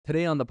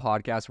Today on the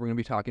podcast, we're going to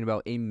be talking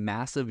about a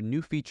massive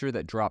new feature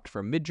that dropped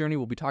from MidJourney.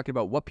 We'll be talking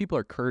about what people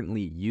are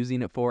currently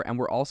using it for, and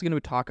we're also going to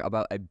talk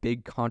about a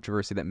big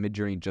controversy that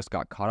MidJourney just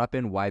got caught up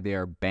in, why they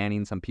are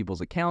banning some people's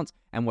accounts,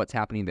 and what's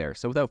happening there.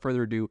 So without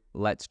further ado,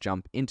 let's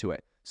jump into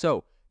it.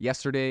 So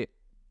yesterday,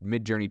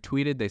 MidJourney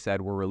tweeted, they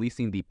said, we're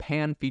releasing the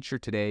pan feature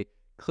today.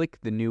 Click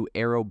the new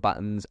arrow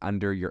buttons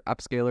under your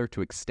upscaler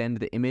to extend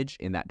the image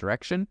in that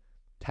direction.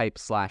 Type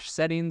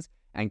 /settings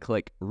and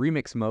click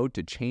remix mode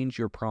to change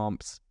your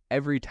prompts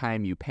every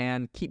time you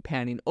pan. Keep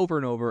panning over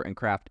and over and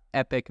craft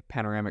epic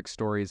panoramic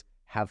stories.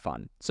 Have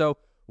fun. So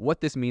what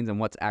this means and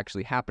what's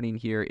actually happening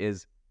here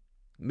is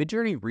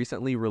MidJourney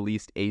recently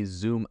released a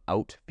zoom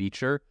out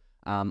feature.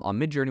 On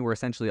MidJourney, we're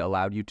essentially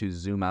allowed you to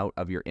zoom out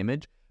of your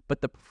image.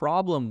 But the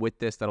problem with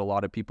this that a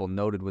lot of people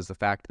noted was the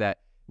fact that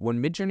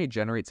when MidJourney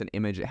generates an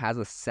image, it has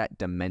a set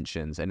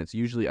dimensions, and it's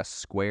usually a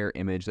square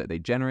image that they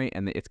generate,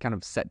 and it's kind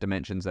of set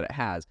dimensions that it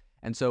has.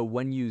 And so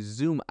when you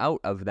zoom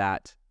out of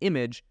that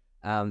image,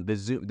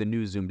 the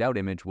new zoomed out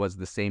image was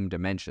the same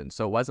dimension.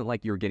 So it wasn't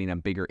like you were getting a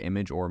bigger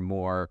image or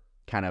more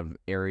kind of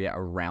area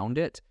around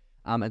it.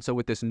 And so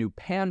with this new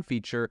pan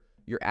feature,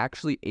 you're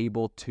actually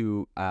able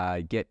to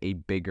get a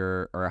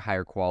bigger or a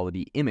higher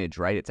quality image,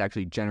 right? It's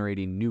actually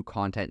generating new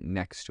content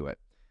next to it.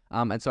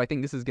 And so I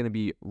think this is going to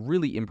be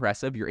really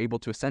impressive. You're able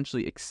to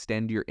essentially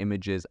extend your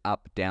images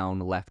up, down,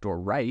 left, or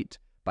right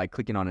by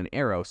clicking on an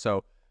arrow.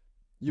 So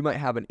you might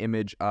have an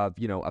image of,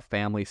 a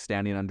family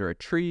standing under a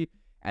tree,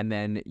 and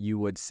then you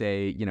would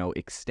say,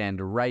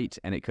 extend right,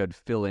 and it could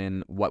fill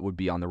in what would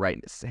be on the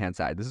right-hand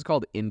side. This is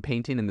called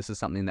in-painting, and this is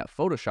something that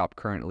Photoshop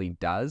currently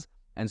does.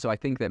 And so I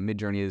think that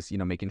MidJourney is,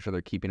 making sure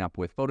they're keeping up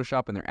with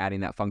Photoshop, and they're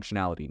adding that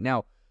functionality.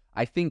 Now,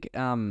 I think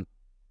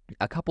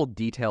a couple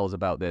details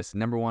about this.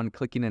 Number one,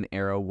 clicking an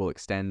arrow will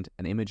extend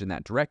an image in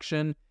that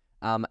direction.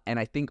 And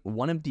I think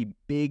one of the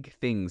big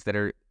things that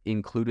are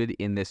included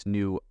in this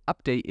new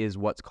update is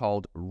what's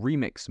called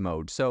remix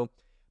mode. So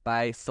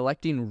by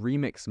selecting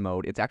remix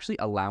mode, it's actually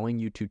allowing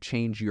you to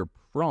change your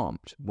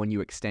prompt when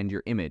you extend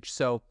your image.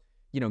 So,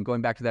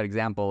 going back to that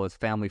example, as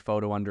family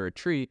photo under a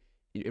tree,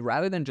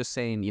 rather than just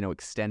saying,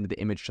 extend the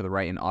image to the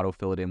right and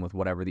autofill it in with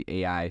whatever the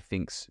AI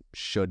thinks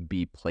should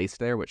be placed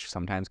there, which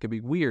sometimes could be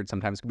weird,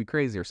 sometimes could be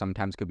crazy, or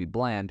sometimes could be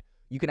bland,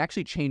 you can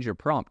actually change your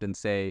prompt and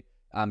say,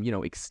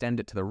 extend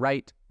it to the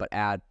right, but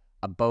add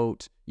a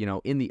boat,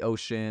 in the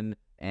ocean,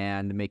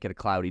 and make it a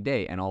cloudy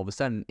day. And all of a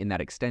sudden, in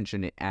that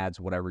extension, it adds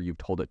whatever you've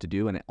told it to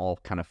do, and it all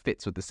kind of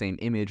fits with the same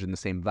image and the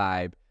same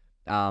vibe.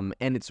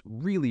 And it's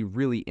really,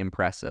 really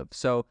impressive.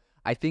 So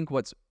I think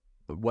what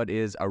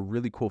is a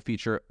really cool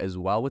feature as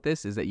well with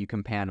this is that you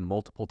can pan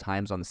multiple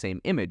times on the same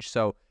image.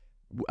 So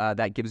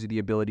that gives you the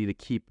ability to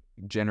keep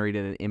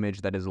generating an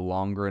image that is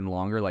longer and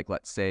longer. Like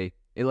let's say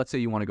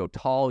you want to go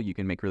tall, you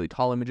can make really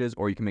tall images,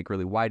 or you can make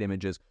really wide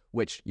images,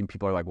 which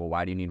people are like, well,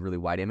 why do you need really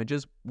wide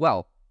images?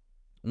 Well,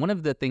 one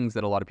of the things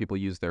that a lot of people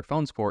use their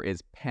phones for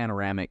is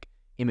panoramic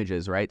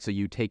images, right? So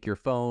you take your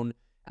phone,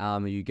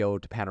 you go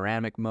to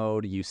panoramic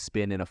mode, you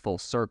spin in a full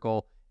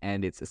circle,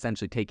 and it's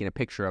essentially taking a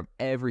picture of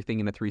everything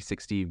in a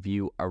 360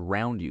 view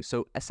around you.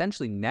 So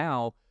essentially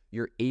now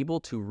you're able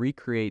to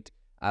recreate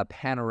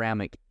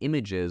panoramic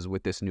images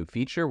with this new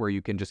feature where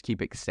you can just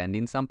keep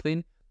extending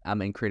something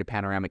and create a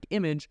panoramic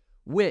image,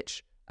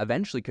 which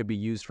eventually could be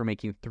used for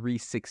making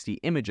 360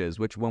 images,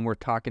 which when we're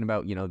talking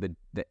about,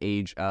 the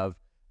age of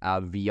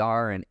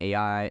VR and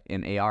AI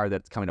and AR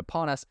that's coming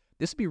upon us,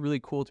 this would be really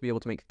cool to be able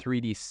to make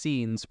 3D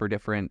scenes for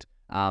different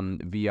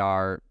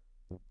VR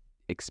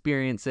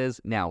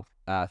experiences. Now,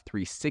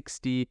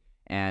 360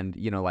 and,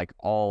 like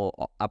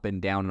all up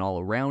and down and all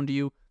around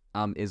you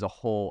is a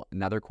whole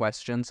another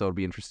question. So I'd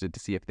be interested to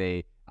see if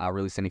they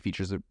release any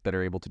features that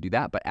are able to do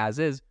that. But as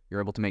is,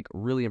 you're able to make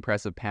really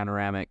impressive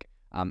panoramic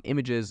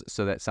images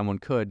so that someone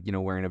could,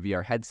 wearing a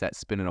VR headset,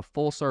 spin in a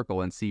full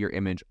circle and see your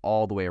image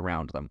all the way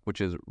around them,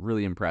 which is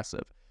really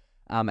impressive.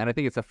 And I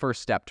think it's a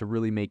first step to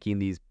really making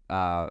these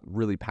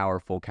really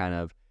powerful kind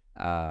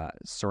of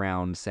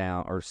surround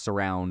sound or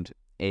surround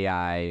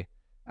AI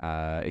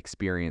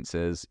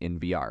experiences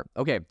in VR.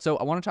 Okay, so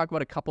I want to talk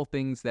about a couple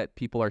things that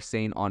people are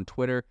saying on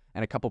Twitter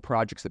and a couple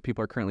projects that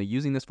people are currently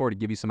using this for to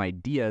give you some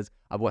ideas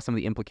of what some of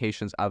the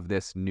implications of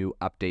this new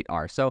update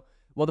are. So,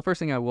 well, the first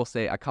thing I will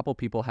say, a couple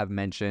people have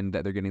mentioned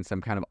that they're getting some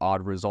kind of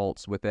odd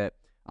results with it.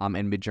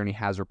 And MidJourney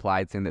has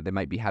replied saying that they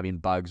might be having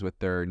bugs with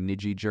their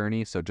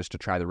MidJourney. So just to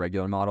try the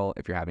regular model,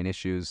 if you're having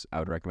issues, I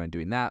would recommend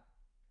doing that.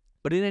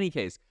 But in any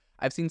case,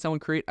 I've seen someone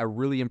create a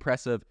really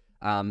impressive,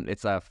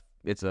 it's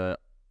a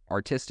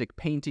artistic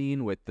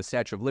painting with the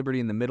Statue of Liberty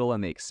in the middle,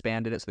 and they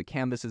expanded it so the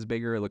canvas is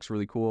bigger. It looks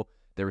really cool.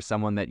 There was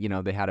someone that,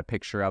 they had a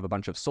picture of a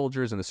bunch of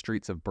soldiers in the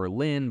streets of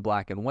Berlin,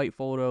 black and white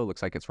photo.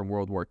 Looks like it's from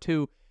World War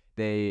II.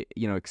 They,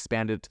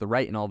 expanded it to the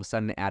right, and all of a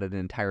sudden added an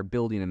entire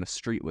building and a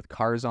street with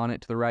cars on it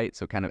to the right.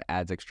 So it kind of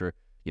adds extra,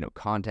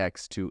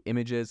 context to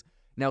images.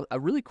 Now, a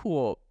really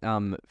cool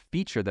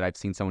feature that I've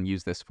seen someone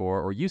use this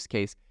for, or use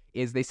case,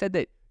 is they said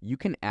that you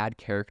can add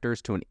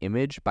characters to an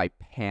image by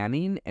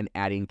panning and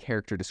adding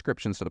character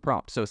descriptions to the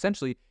prompt. So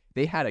essentially,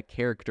 they had a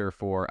character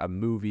for a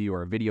movie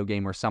or a video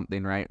game or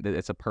something, right?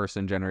 It's a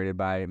person generated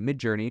by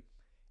MidJourney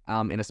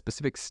in a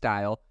specific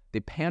style. They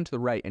panned to the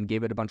right and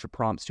gave it a bunch of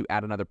prompts to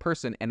add another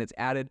person, and it's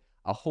added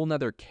a whole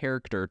nother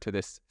character to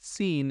this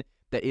scene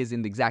that is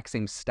in the exact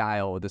same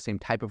style, the same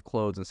type of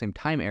clothes, and the same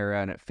time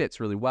era, and it fits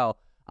really well.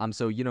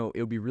 So, you know,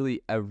 it would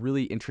be a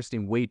really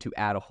interesting way to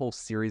add a whole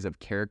series of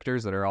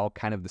characters that are all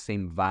kind of the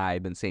same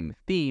vibe and same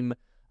theme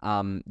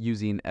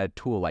using a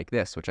tool like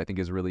this, which I think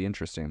is really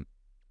interesting.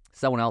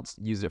 Someone else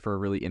used it for a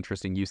really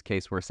interesting use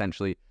case where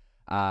essentially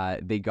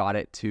they got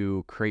it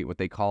to create what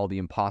they call the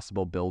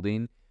impossible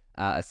building.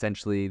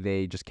 Essentially,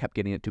 they just kept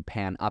getting it to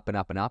pan up and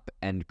up and up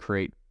and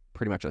create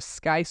pretty much a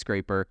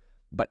skyscraper,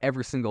 but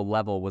every single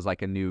level was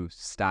like a new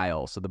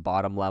style. So the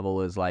bottom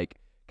level is like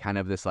kind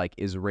of this like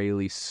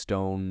Israeli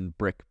stone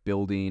brick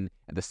building,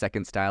 and the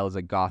second style is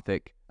a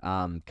Gothic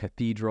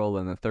cathedral,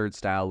 and the third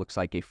style looks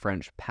like a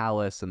French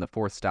palace, and the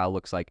fourth style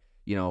looks like,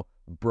 you know,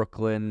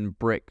 Brooklyn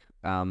brick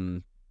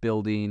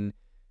building,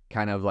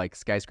 kind of like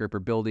skyscraper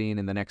building,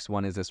 and the next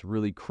one is this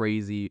really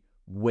crazy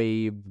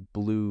wave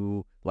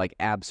blue like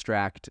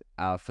abstract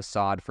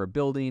facade for a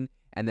building,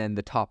 and then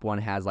the top one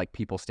has like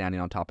people standing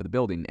on top of the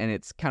building, and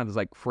it's kind of this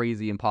like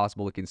crazy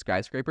impossible looking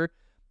skyscraper.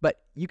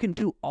 But you can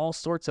do all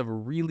sorts of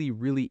really,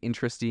 really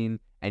interesting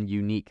and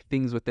unique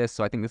things with this.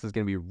 So I think this is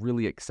going to be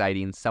really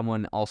exciting.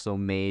 Someone also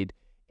made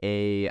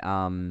a,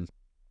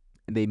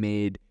 they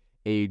made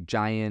a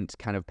giant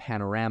kind of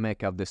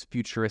panoramic of this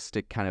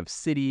futuristic kind of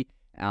city.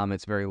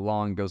 It's very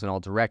long, goes in all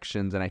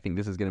directions. And I think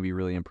this is going to be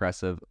really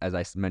impressive, as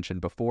I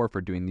mentioned before, for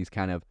doing these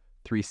kind of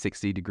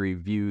 360-degree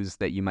views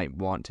that you might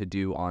want to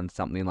do on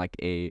something like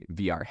a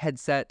VR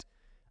headset.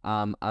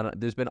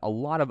 There's been a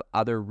lot of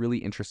other really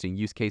interesting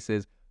use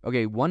cases.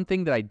 Okay, one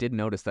thing that I did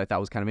notice that I thought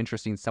was kind of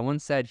interesting, someone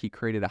said he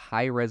created a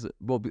high-res,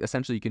 well,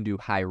 essentially you can do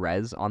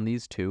high-res on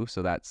these too,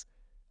 so that's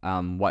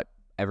what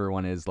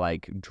everyone is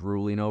like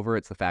drooling over.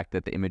 It's the fact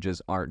that the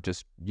images aren't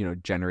just, you know,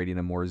 generating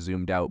a more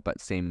zoomed out, but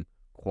same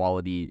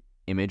quality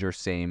image or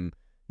same,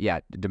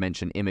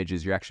 dimension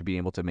images. You're actually being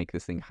able to make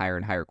this thing higher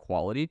and higher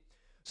quality.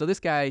 So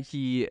this guy,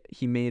 he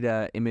made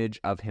an image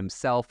of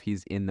himself.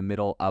 He's in the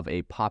middle of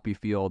a poppy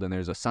field, and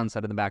there's a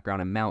sunset in the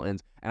background and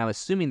mountains. And I'm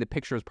assuming the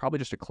picture is probably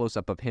just a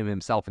close-up of him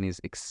himself, and he's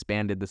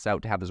expanded this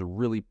out to have this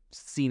really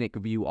scenic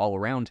view all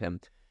around him.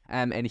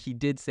 And he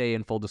did say,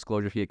 in full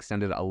disclosure, he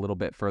extended it a little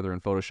bit further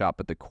in Photoshop,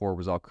 but the core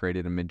was all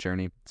created in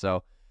MidJourney.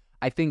 So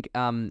I think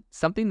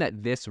something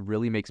that this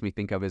really makes me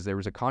think of is there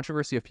was a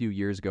controversy a few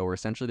years ago where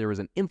essentially there was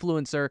an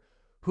influencer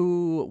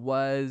who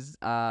was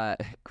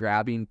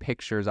grabbing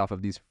pictures off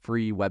of these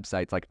free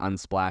websites like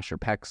Unsplash or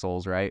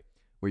Pexels, right,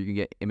 where you can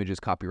get images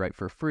copyright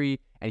for free,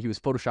 and he was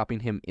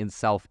photoshopping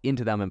himself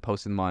into them and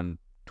posting them on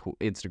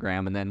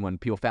Instagram. And then when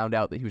people found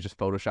out that he was just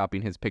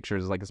photoshopping his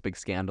pictures, like this big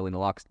scandal, and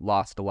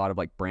lost a lot of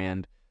like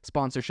brand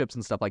sponsorships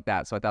and stuff like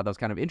that. So I thought that was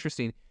kind of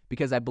interesting,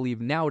 because I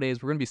believe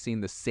nowadays we're going to be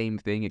seeing the same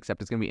thing,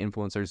 except it's going to be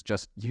influencers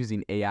just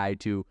using AI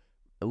to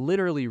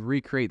literally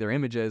recreate their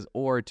images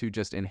or to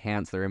just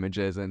enhance their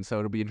images. And so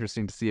it'll be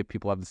interesting to see if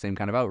people have the same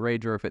kind of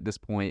outrage, or if at this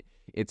point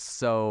it's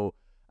so,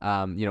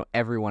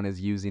 everyone is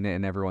using it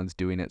and everyone's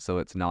doing it, so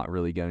it's not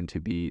really going to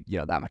be,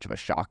 that much of a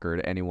shocker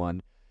to anyone.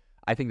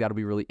 I think that'll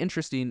be really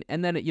interesting.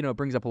 And then it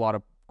brings up a lot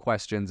of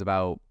questions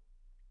about,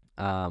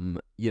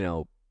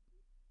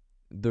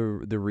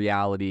 the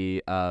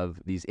reality of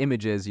these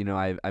images.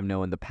 I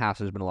know in the past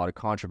there's been a lot of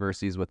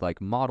controversies with like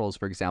models,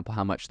 for example,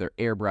 how much they're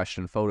airbrushed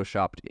and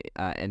photoshopped,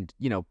 and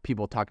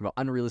people talking about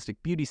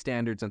unrealistic beauty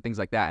standards and things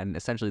like that. And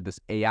essentially this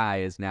AI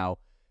is now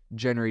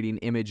generating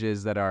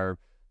images that are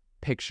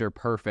picture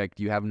perfect.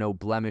 You have no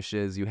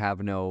blemishes, you have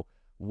no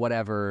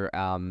whatever.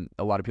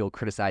 A lot of people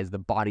criticize the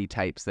body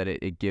types that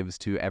it gives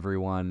to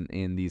everyone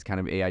in these kind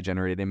of AI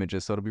generated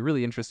images. So it'll be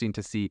really interesting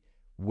to see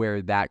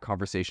where that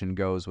conversation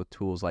goes with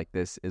tools like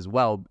this, as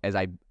well as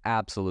I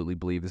absolutely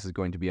believe this is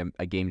going to be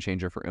a game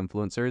changer for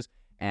influencers.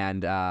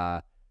 And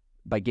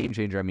by game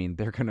changer, I mean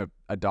they're going to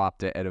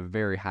adopt it at a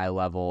very high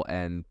level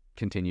and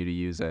continue to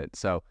use it.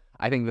 So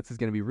I think this is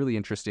going to be really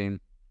interesting.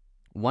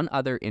 One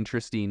other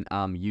interesting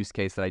use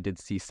case that I did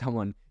see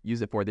someone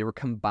use it for, they were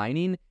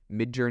combining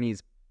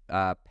MidJourney's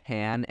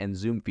pan and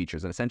zoom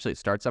features. And essentially it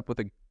starts up with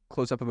a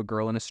close-up of a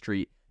girl in a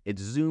street. It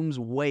zooms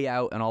way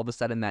out, and all of a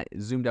sudden that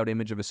zoomed out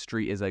image of a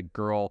street is a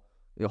girl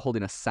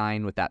holding a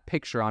sign with that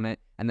picture on it.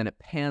 And then it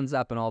pans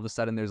up, and all of a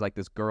sudden there's like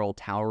this girl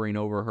towering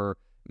over her,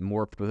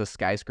 morphed with a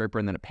skyscraper.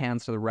 And then it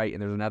pans to the right, and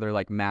there's another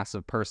like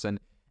massive person.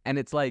 And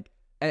it's like,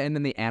 and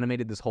then they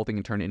animated this whole thing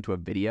and turned it into a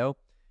video.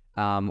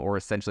 Or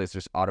essentially it's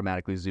just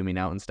automatically zooming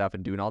out and stuff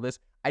and doing all this.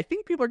 I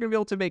think people are going to be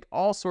able to make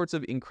all sorts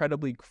of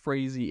incredibly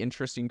crazy,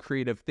 interesting,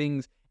 creative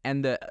things.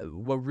 And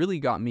what really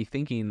got me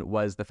thinking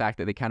was the fact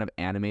that they kind of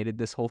animated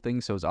this whole thing,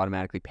 so it's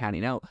automatically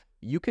panning out.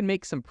 You can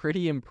make some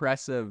pretty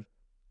impressive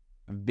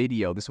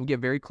video. This will get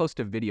very close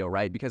to video,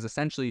 right? Because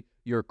essentially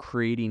you're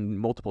creating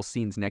multiple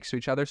scenes next to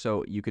each other.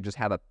 So you could just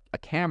have a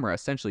camera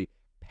essentially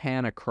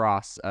pan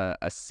across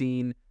a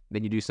scene.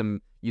 Then you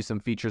use some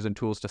features and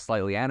tools to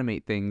slightly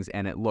animate things,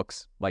 and it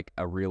looks like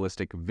a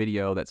realistic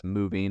video that's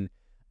moving.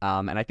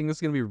 And I think this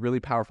is going to be really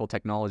powerful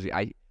technology.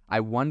 I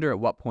wonder at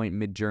what point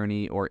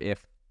MidJourney, or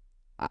if,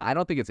 I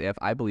don't think it's if,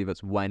 I believe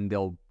it's when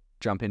they'll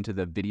jump into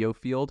the video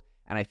field.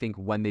 And I think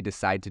when they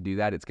decide to do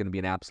that, it's going to be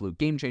an absolute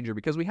game changer,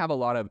 because we have a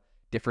lot of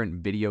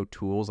different video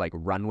tools like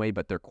Runway,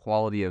 but their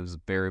quality is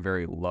very,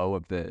 very low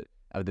of the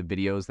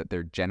videos that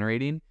they're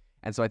generating.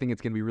 And so I think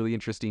it's going to be really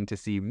interesting to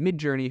see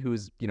MidJourney,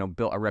 who's, you know,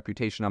 built a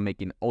reputation on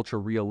making ultra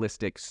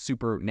realistic,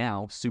 super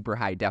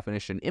high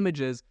definition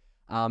images.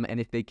 And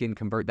if they can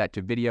convert that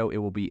to video, it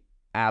will be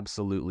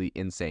absolutely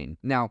insane.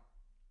 Now,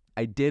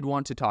 I did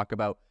want to talk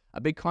about a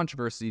big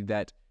controversy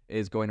that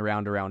is going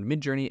around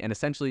MidJourney, and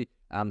essentially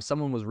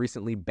someone was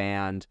recently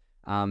banned,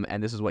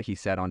 and this is what he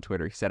said on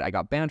Twitter. He said, "I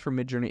got banned from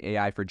MidJourney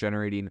AI for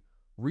generating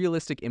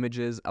realistic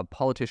images of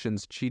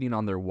politicians cheating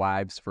on their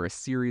wives for a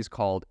series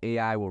called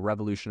AI Will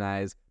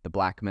Revolutionize the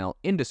Blackmail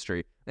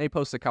Industry." And he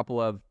posts a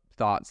couple of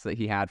thoughts that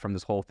he had from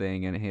this whole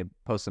thing, and he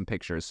posts some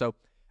pictures. So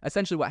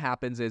essentially what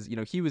happens is, you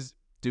know, he was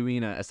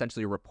doing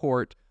essentially a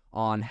report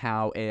on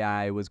how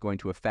AI was going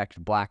to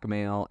affect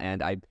blackmail,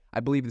 and I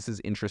believe this is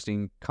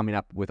interesting coming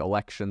up with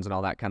elections and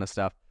all that kind of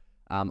stuff.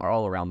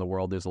 All around the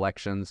world there's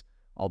elections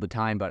all the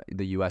time, but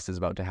the US is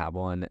about to have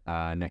one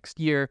next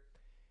year.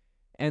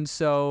 And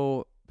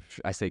so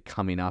I say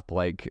coming up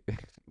like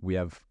we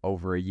have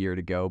over a year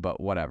to go, but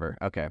whatever.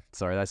 Okay,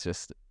 sorry, that's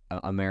just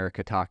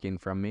America talking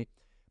from me.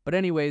 But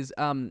anyways,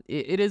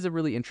 it is a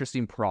really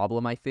interesting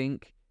problem, I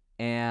think.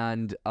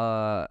 And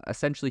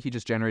essentially he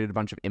just generated a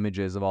bunch of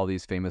images of all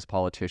these famous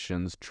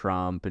politicians,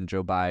 Trump and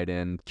Joe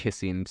Biden,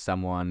 kissing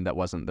someone that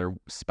wasn't their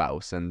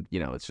spouse. And, you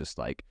know, it's just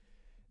like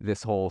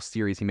this whole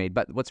series he made.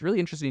 But what's really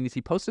interesting is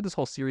he posted this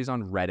whole series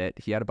on Reddit.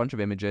 He had a bunch of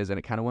images and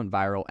it kind of went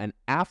viral. And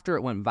after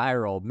it went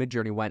viral,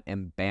 MidJourney went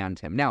and banned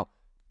him. Now,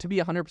 to be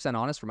 100%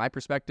 honest, from my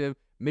perspective,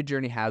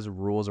 MidJourney has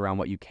rules around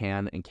what you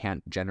can and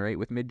can't generate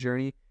with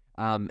MidJourney.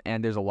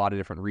 And there's a lot of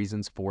different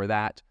reasons for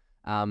that.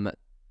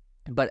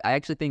 But I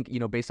actually think, you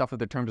know, based off of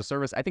their terms of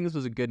service, I think this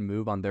was a good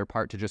move on their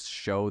part to just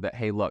show that,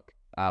 hey, look,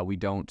 we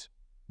don't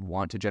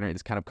want to generate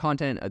this kind of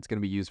content. It's going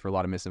to be used for a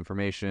lot of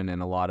misinformation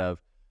and a lot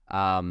of,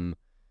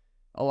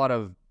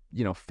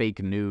 you know,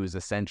 fake news,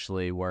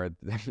 essentially, where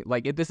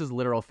like this is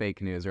literal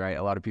fake news, right?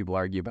 A lot of people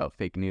argue about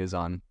fake news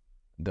on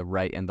the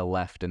right and the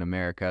left in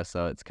America,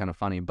 so it's kind of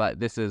funny.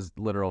 But this is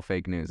literal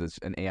fake news. It's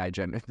an AI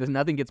generated.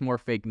 Nothing gets more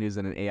fake news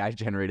than an AI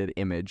generated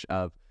image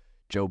of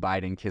Joe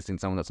Biden kissing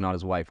someone that's not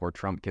his wife, or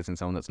Trump kissing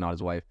someone that's not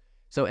his wife.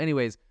 So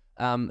anyways,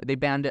 they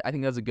banned it. I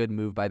think that was a good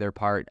move by their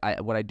part.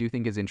 What I do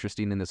think is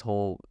interesting in this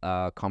whole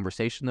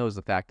conversation, though, is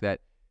the fact that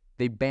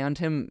they banned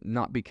him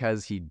not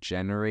because he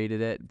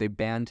generated it. They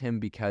banned him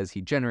because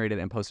he generated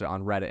it and posted it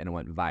on Reddit and it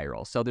went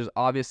viral. So there's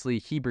obviously,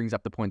 he brings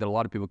up the point that a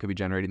lot of people could be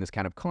generating this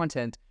kind of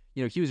content.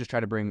 You know, he was just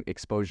trying to bring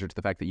exposure to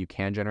the fact that you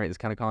can generate this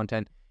kind of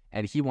content.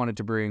 And he wanted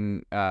to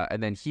bring,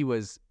 and then he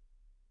was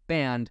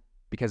banned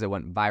because it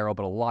went viral,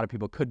 but a lot of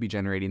people could be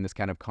generating this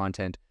kind of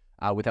content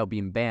without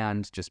being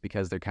banned, just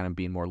because they're kind of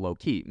being more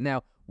low-key.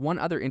 Now, one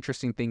other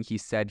interesting thing he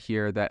said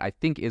here that I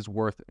think is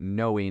worth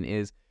knowing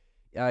is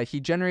he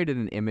generated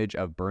an image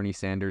of Bernie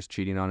Sanders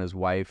cheating on his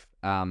wife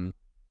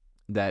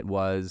that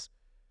was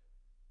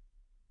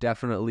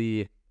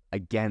definitely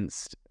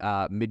against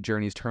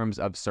MidJourney's terms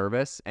of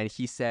service. And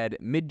he said,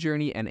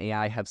 MidJourney and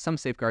AI have some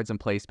safeguards in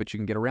place, but you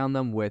can get around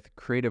them with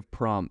creative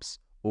prompts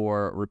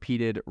or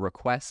repeated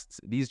requests.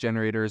 These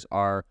generators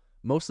are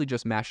mostly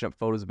just mashed up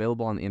photos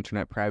available on the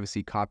internet.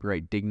 Privacy,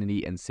 copyright,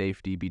 dignity, and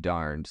safety be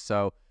darned.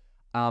 So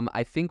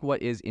I think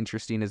what is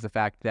interesting is the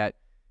fact that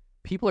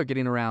people are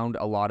getting around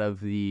a lot of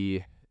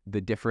the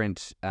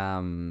different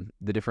kind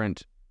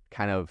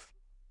of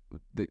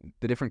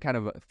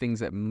things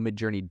that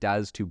MidJourney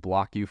does to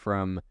block you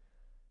from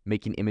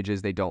making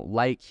images they don't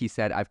like. He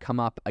said, I've come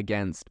up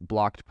against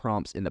blocked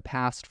prompts in the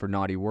past for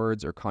naughty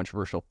words or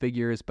controversial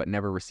figures, but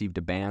never received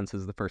a ban. So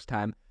this is the first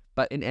time.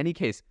 But in any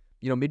case,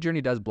 you know,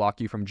 MidJourney does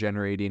block you from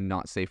generating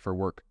not safe for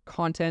work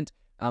content.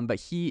 But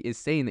he is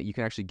saying that you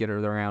can actually get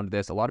around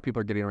this. A lot of people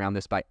are getting around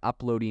this by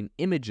uploading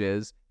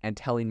images and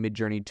telling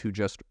MidJourney to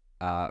just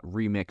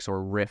remix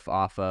or riff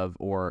off of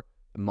or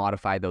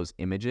modify those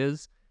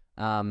images.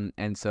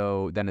 And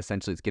so then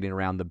essentially it's getting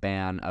around the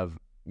ban of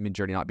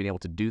MidJourney not being able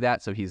to do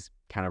that. So he's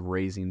kind of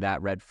raising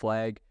that red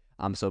flag.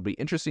 So it'll be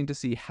interesting to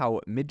see how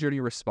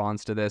MidJourney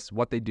responds to this,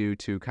 what they do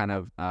to kind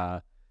of,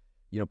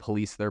 you know,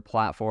 police their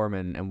platform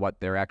and what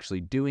they're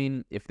actually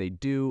doing, if they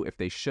do, if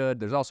they should.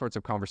 There's all sorts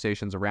of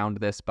conversations around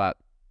this, but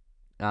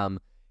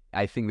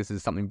I think this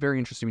is something very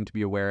interesting to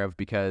be aware of,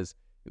 because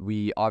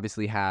we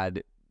obviously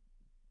had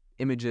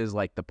images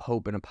like the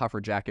Pope in a puffer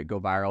jacket go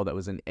viral that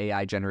was an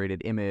AI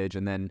generated image,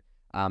 and then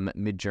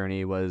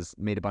MidJourney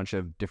made a bunch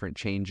of different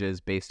changes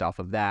based off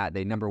of that.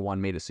 They, number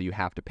one, made it so you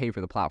have to pay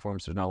for the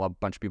platform, so there's not a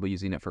bunch of people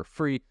using it for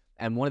free.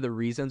 And one of the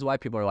reasons why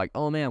people are like,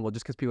 oh man, well,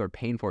 just because people are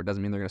paying for it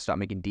doesn't mean they're going to stop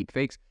making deep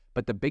fakes.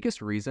 But the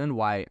biggest reason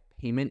why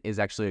payment is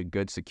actually a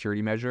good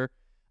security measure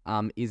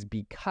is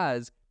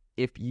because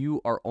if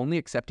you are only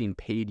accepting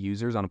paid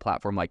users on a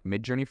platform like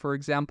MidJourney, for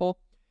example,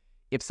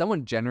 if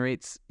someone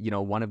generates, you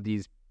know, one of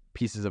these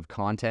pieces of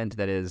content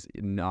that is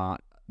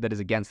not that is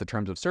against the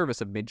terms of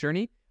service of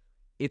MidJourney.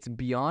 It's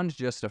beyond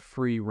just a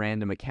free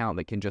random account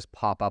that can just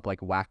pop up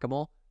like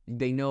whack-a-mole.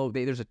 They know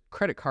there's a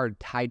credit card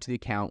tied to the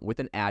account with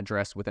an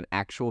address, with an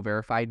actual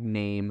verified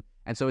name.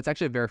 And so it's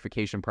actually a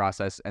verification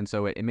process. And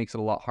so it makes it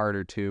a lot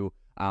harder to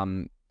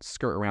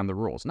skirt around the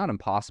rules. Not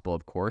impossible,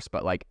 of course,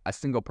 but like a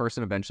single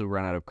person eventually will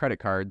run out of credit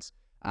cards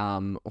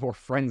or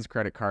friends'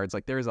 credit cards.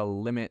 Like there's a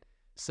limit.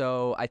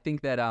 So I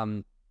think that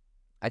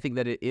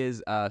it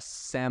is a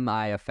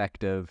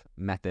semi-effective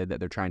method that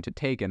they're trying to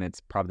take, and it's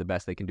probably the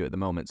best they can do at the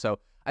moment. So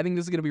I think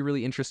this is going to be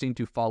really interesting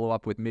to follow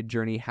up with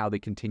MidJourney, how they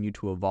continue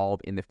to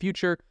evolve in the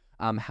future,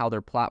 how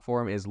their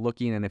platform is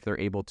looking, and if they're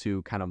able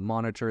to kind of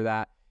monitor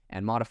that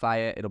and modify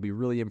it. It'll be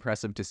really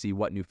impressive to see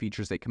what new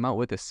features they come out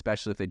with,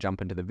 especially if they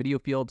jump into the video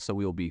field. So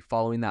we will be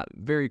following that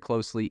very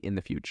closely in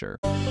the future.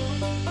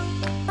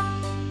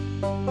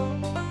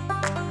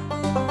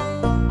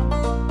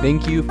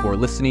 Thank you for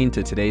listening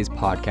to today's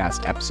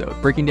podcast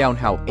episode, breaking down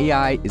how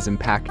AI is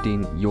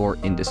impacting your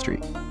industry.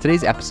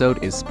 Today's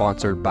episode is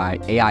sponsored by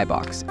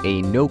AIbox,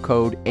 a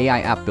no-code AI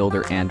app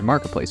builder and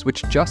marketplace,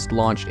 which just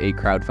launched a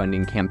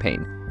crowdfunding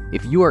campaign.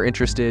 If you are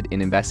interested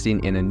in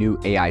investing in a new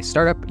AI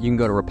startup, you can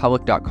go to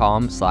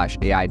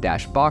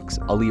republic.com/AI-box.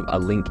 I'll leave a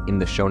link in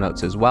the show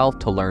notes as well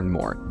to learn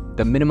more.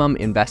 The minimum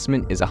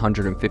investment is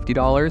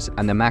 $150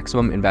 and the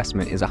maximum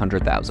investment is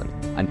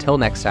 $100,000. Until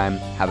next time,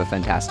 have a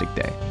fantastic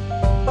day.